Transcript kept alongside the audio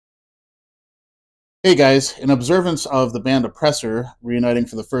Hey guys, in observance of the band Oppressor reuniting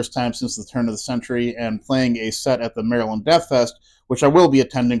for the first time since the turn of the century and playing a set at the Maryland Deathfest, which I will be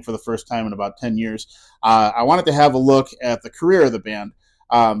attending for the first time in about 10 years, I wanted to have a look at the career of the band.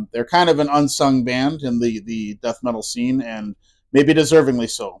 They're kind of an unsung band in the death metal scene, and maybe deservingly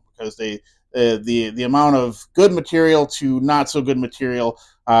so, because the amount of good material to not so good material,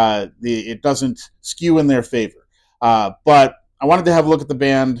 it doesn't skew in their favor. But I wanted to have a look at the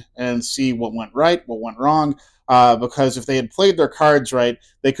band and see what went right, what went wrong, because if they had played their cards right,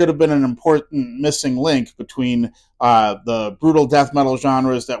 they could have been an important missing link between the brutal death metal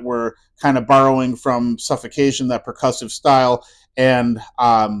genres that were kind of borrowing from Suffocation, that percussive style, and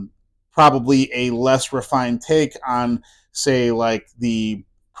probably a less refined take on, say, like the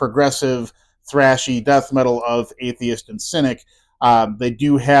progressive, thrashy death metal of Atheist and Cynic. They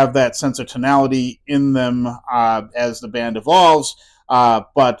do have that sense of tonality in them as the band evolves,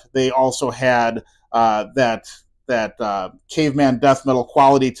 but they also had that caveman death metal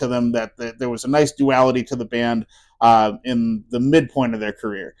quality to them. That there was a nice duality to the band in the midpoint of their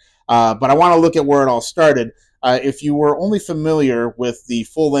career. But I want to look at where it all started. If you were only familiar with the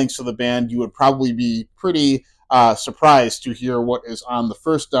full lengths of the band, you would probably be pretty surprised to hear what is on the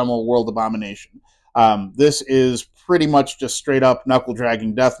first demo, World Abomination. This is pretty much just straight up knuckle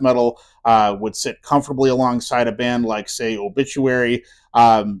dragging death metal. Would sit comfortably alongside a band like, say, Obituary.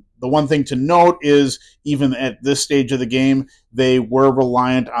 The one thing to note is, even at this stage of the game, they were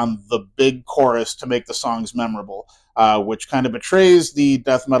reliant on the big chorus to make the songs memorable, which kind of betrays the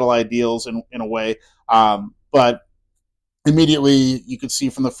death metal ideals in a way. But immediately you could see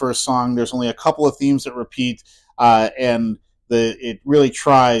from the first song, there's only a couple of themes that repeat, and it really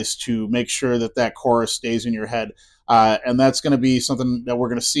tries to make sure that that chorus stays in your head. And that's going to be something that we're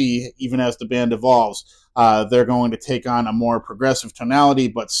going to see even as the band evolves. They're going to take on a more progressive tonality,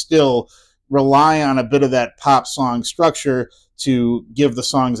 but still rely on a bit of that pop song structure to give the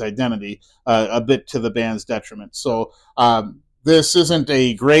song's identity, a bit to the band's detriment. So this isn't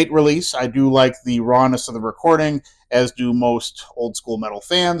a great release. I do like the rawness of the recording, as do most old school metal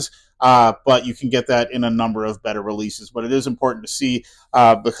fans. But you can get that in a number of better releases. But it is important to see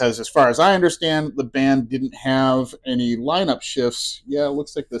because, as far as I understand, the band didn't have any lineup shifts. Yeah, it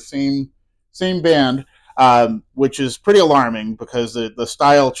looks like the same band, which is pretty alarming because the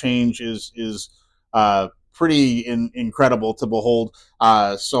style change is pretty incredible to behold.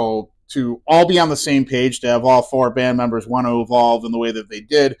 So to all be on the same page, to have all four band members want to evolve in the way that they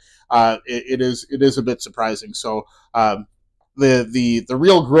did, it is a bit surprising. So the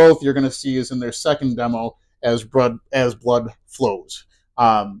real growth you're going to see is in their second demo, as blood flows.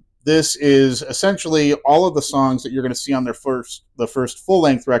 This is essentially all of the songs that you're going to see on the first full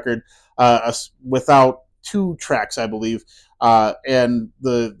length record, without two tracks, I believe. And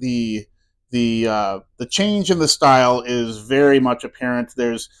the change in the style is very much apparent.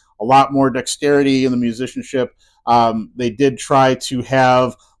 There's a lot more dexterity in the musicianship. They did try to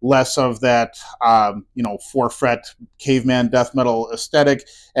have less of that, 4-fret caveman death metal aesthetic,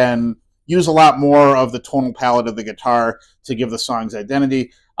 and use a lot more of the tonal palette of the guitar to give the song's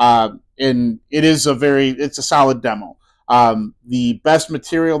identity. And it's a solid demo. The best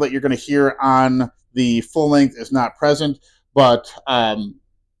material that you're going to hear on the full length is not present, but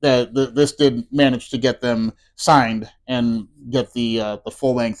this did manage to get them signed and get the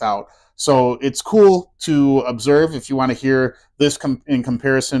full length out. So it's cool to observe if you want to hear this in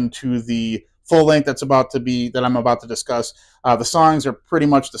comparison to the full length that I'm about to discuss. The songs are pretty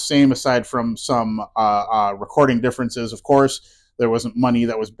much the same, aside from some recording differences. Of course, there wasn't money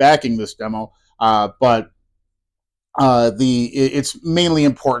that was backing this demo, but it's mainly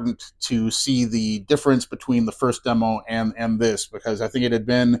important to see the difference between the first demo and this, because I think it had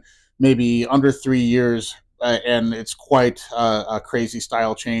been maybe under 3 years, and it's quite a crazy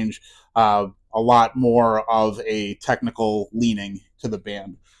style change. A lot more of a technical leaning to the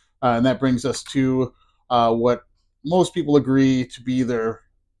band, and that brings us to what most people agree to be their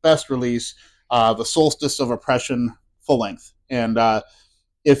best release, the Solstice of Oppression full length. And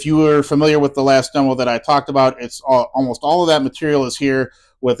if you were familiar with the last demo that I talked about, almost all of that material is here,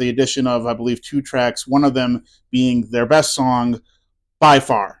 with the addition of, I believe, 2 tracks, one of them being their best song by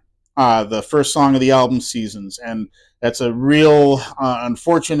far, the first song of the album, Seasons. And that's a real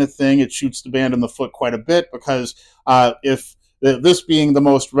unfortunate thing. It shoots the band in the foot quite a bit, because if this being the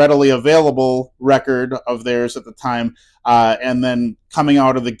most readily available record of theirs at the time, and then coming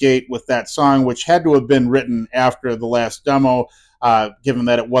out of the gate with that song, which had to have been written after the last demo, given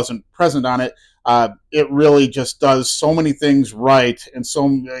that it wasn't present on it, it really just does so many things right, and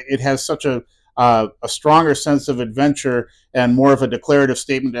it has such a a stronger sense of adventure and more of a declarative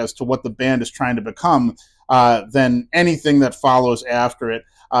statement as to what the band is trying to become than anything that follows after it.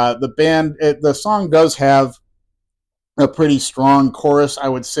 The song does have a pretty strong chorus, I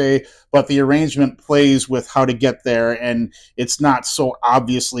would say, but the arrangement plays with how to get there, and it's not so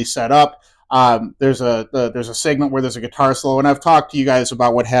obviously set up. There's a segment where there's a guitar solo, and I've talked to you guys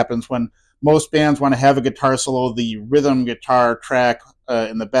about what happens when most bands want to have a guitar solo. The rhythm guitar track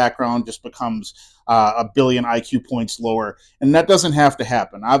in the background just becomes a billion IQ points lower, and that doesn't have to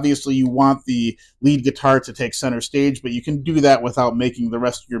happen. Obviously, you want the lead guitar to take center stage, but you can do that without making the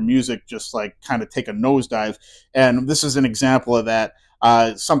rest of your music just like kind of take a nosedive. And this is an example of that.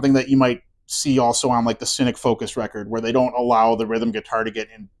 Something that you might see also on like the Cynic Focus record, where they don't allow the rhythm guitar to get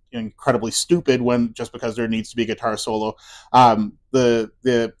incredibly stupid when just because there needs to be a guitar solo. But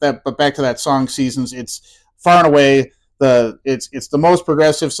back to that song, Seasons. It's far and away it's the most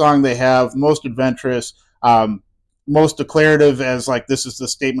progressive song they have, most adventurous, most declarative, as like this is the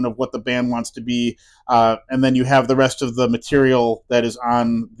statement of what the band wants to be. And then you have the rest of the material that is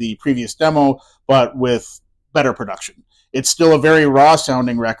on the previous demo, but with better production. It's still a very raw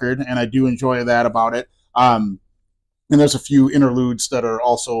sounding record, and I do enjoy that about it. And there's a few interludes that are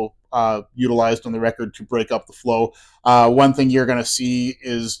also utilized on the record to break up the flow. One thing you're going to see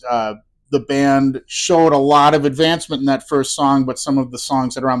is the band showed a lot of advancement in that first song, but some of the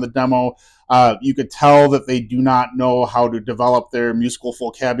songs that are on the demo, you could tell that they do not know how to develop their musical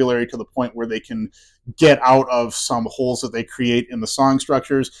vocabulary to the point where they can get out of some holes that they create in the song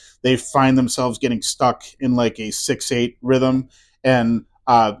structures. They find themselves getting stuck in like a 6/8 rhythm, and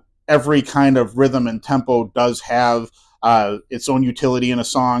every kind of rhythm and tempo does have its own utility in a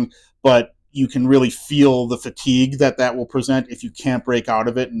song, but you can really feel the fatigue that will present if you can't break out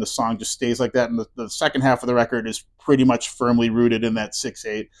of it, and the song just stays like that. And the second half of the record is pretty much firmly rooted in that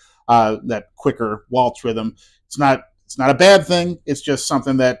 6/8, that quicker waltz rhythm. It's not a bad thing. It's just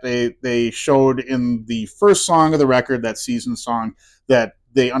something that they showed in the first song of the record, that Season song, that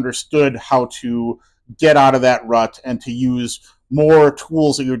they understood how to get out of that rut and to use more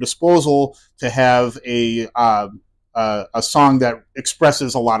tools at your disposal to have a song that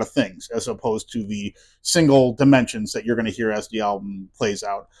expresses a lot of things, as opposed to the single dimensions that you're going to hear as the album plays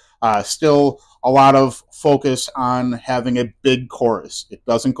out. Still a lot of focus on having a big chorus. It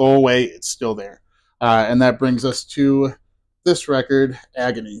doesn't go away. It's still there. And that brings us to this record,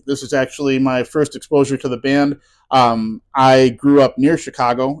 Agony. This is actually my first exposure to the band. I grew up near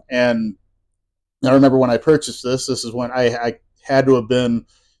Chicago, and I remember when I purchased this is when I had to have been,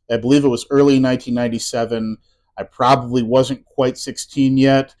 I believe it was early 1997. I probably wasn't quite 16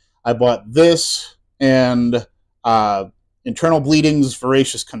 yet. I bought this and Internal Bleeding's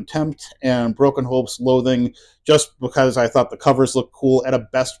Voracious Contempt and Broken Hope's Loathing, just because I thought the covers looked cool at a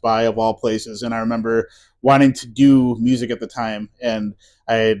Best Buy of all places. And I remember wanting to do music at the time, and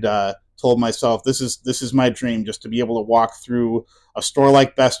I had told myself, this is my dream, just to be able to walk through a store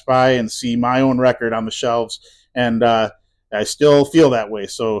like Best Buy and see my own record on the shelves. And I still feel that way.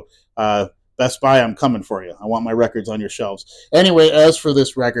 So Best Buy, I'm coming for you. I want my records on your shelves. Anyway, as for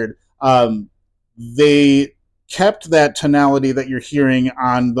this record, they kept that tonality that you're hearing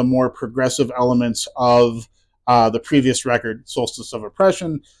on the more progressive elements of the previous record, Solstice of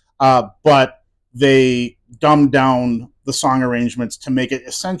Oppression, but they dumbed down the song arrangements to make it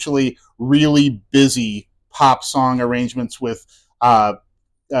essentially really busy pop song arrangements with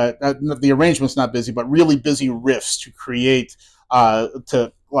the arrangement's not busy, but really busy riffs to create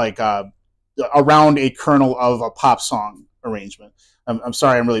around a kernel of a pop song arrangement. I'm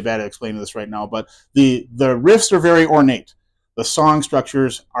sorry, I'm really bad at explaining this right now, but the riffs are very ornate. The song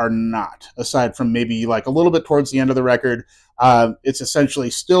structures are not, aside from maybe like a little bit towards the end of the record. It's essentially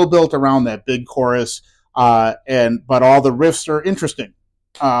still built around that big chorus, but all the riffs are interesting,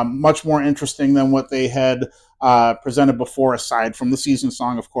 much more interesting than what they had presented before, aside from the Season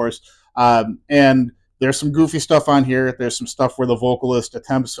song, of course. And there's some goofy stuff on here. There's some stuff where the vocalist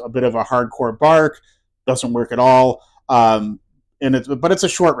attempts a bit of a hardcore bark, doesn't work at all. But it's a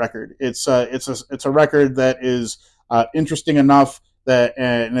short record. It's a record that is interesting enough that,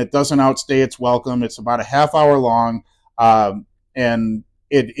 and it doesn't outstay its welcome. It's about a half hour long, and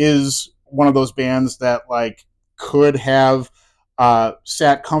it is one of those bands that like could have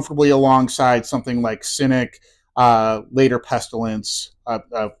sat comfortably alongside something like Cynic, later Pestilence,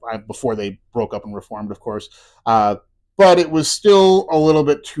 before they broke up and reformed, of course. But it was still a little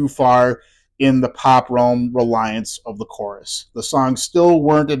bit too far in the pop realm reliance of the chorus. The songs still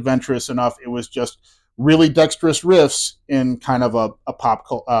weren't adventurous enough. It was just really dexterous riffs in kind of a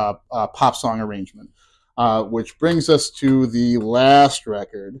pop song arrangement. Which brings us to the last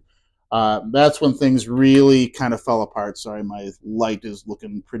record, That's when things really kind of fell apart. Sorry, my light is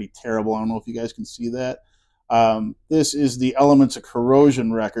looking pretty terrible. I don't know if you guys can see that. This is the Elements of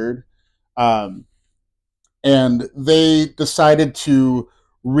Corrosion record. Um, and they decided to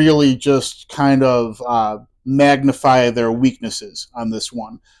really just kind of magnify their weaknesses on this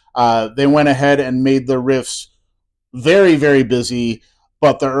one. They went ahead and made the riffs very, very busy,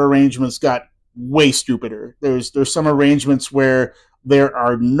 but their arrangements got way stupider. There's some arrangements where there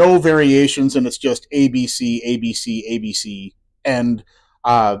are no variations and it's just ABC, ABC, ABC, and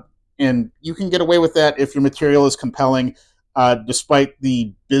uh, and you can get away with that if your material is compelling. Despite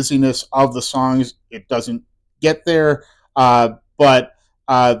the busyness of the songs, it doesn't get there. But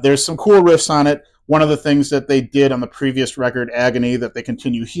there's some cool riffs on it. One of the things that they did on the previous record, Agony, that they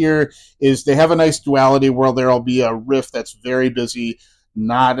continue here is they have a nice duality where there'll be a riff that's very busy,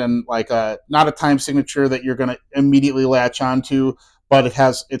 not a time signature that you're going to immediately latch onto, but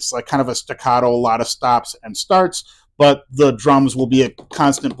it's like kind of a staccato, a lot of stops and starts, but the drums will be a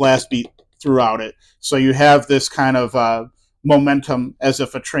constant blast beat throughout it. So you have this kind of momentum as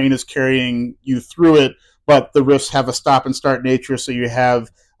if a train is carrying you through it, but the riffs have a stop and start nature, so you have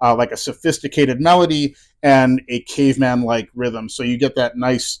like a sophisticated melody and a caveman-like rhythm. So you get that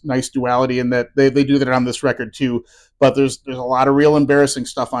nice duality, and that they do that on this record too. But there's a lot of real embarrassing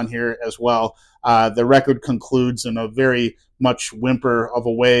stuff on here as well. The record concludes in a very much whimper of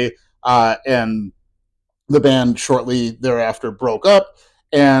a way, and the band shortly thereafter broke up,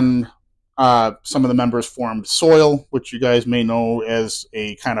 and some of the members formed Soil, which you guys may know as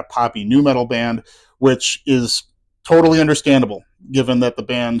a kind of poppy nu metal band, which is totally understandable, given that the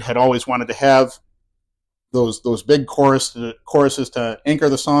band had always wanted to have those big choruses to anchor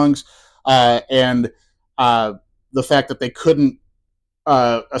the songs, and the fact that they couldn't,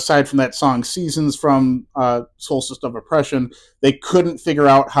 aside from that song Seasons from Solstice of Oppression, they couldn't figure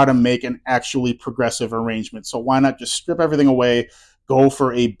out how to make an actually progressive arrangement. So why not just strip everything away, go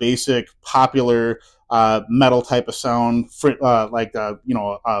for a basic popular metal type of sound, like a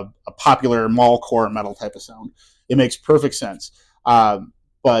popular mallcore metal type of sound. It makes perfect sense.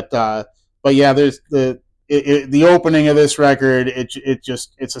 But yeah, there's the opening of this record.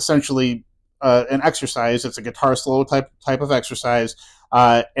 It's essentially an exercise. It's a guitar solo type of exercise,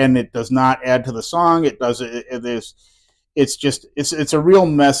 and it does not add to the song. It's a real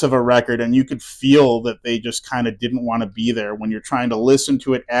mess of a record, and you could feel that they just kind of didn't want to be there when you're trying to listen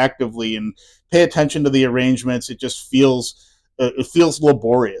to it actively and pay attention to the arrangements. It feels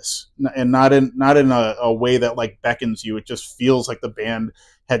laborious, and not in a way that like beckons you. It just feels like the band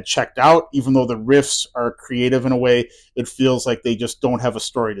had checked out, even though the riffs are creative in a way. It feels like they just don't have a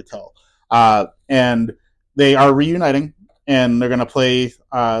story to tell. And they are reuniting, and they're going to play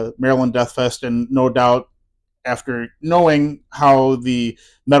Maryland Deathfest, and no doubt, after knowing how the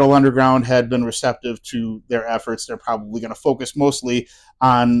Metal Underground had been receptive to their efforts, they're probably going to focus mostly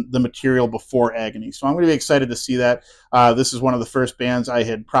on the material before Agony. So I'm going to be excited to see that. This is one of the first bands I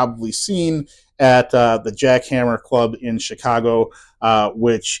had probably seen at the Jackhammer Club in Chicago,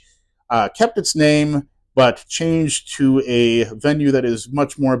 which kept its name but changed to a venue that is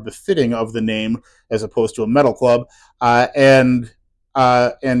much more befitting of the name as opposed to a metal club. And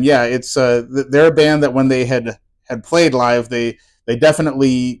yeah, it's they're a band that when they had played live, they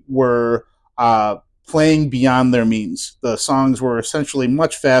definitely were playing beyond their means. The songs were essentially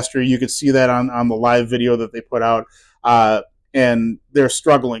much faster. You could see that on the live video that they put out, and they're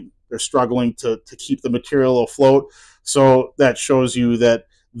struggling. They're struggling to keep the material afloat. So that shows you that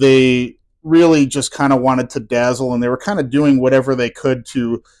they really just kind of wanted to dazzle, and they were kind of doing whatever they could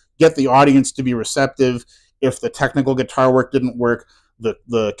to get the audience to be receptive. If the technical guitar work didn't work,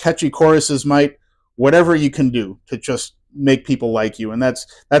 the catchy choruses might. Whatever you can do to just make people like you. And that's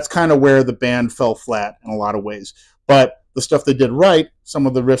kind of where the band fell flat in a lot of ways. But the stuff they did right, some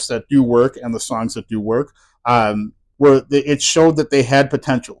of the riffs that do work and the songs that do work, it showed that they had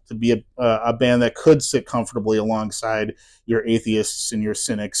potential to be a band that could sit comfortably alongside your atheists and your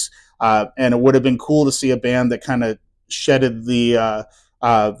cynics. And it would have been cool to see a band that kind of shedded the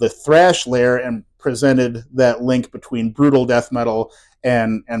thrash layer and presented that link between brutal death metal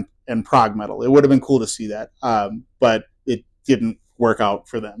and prog metal. It would have been cool to see that, but it didn't work out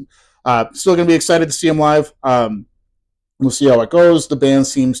for them. Still going to be excited to see them live. We'll see how it goes. The band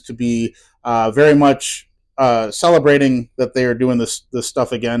seems to be very much celebrating that they are doing this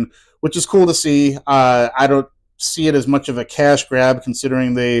stuff again, which is cool to see. I don't see it as much of a cash grab,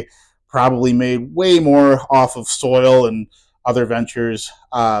 considering they probably made way more off of Soil and other ventures.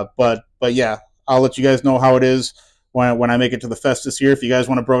 But yeah, I'll let you guys know how it is when I make it to the fest this year. If you guys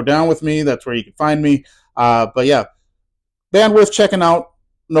want to bro down with me, that's where you can find me. But yeah, band worth checking out.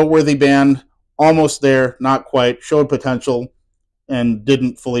 noteworthy band, almost there, not quite, showed potential, and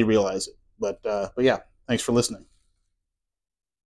didn't fully realize it. But yeah, thanks for listening.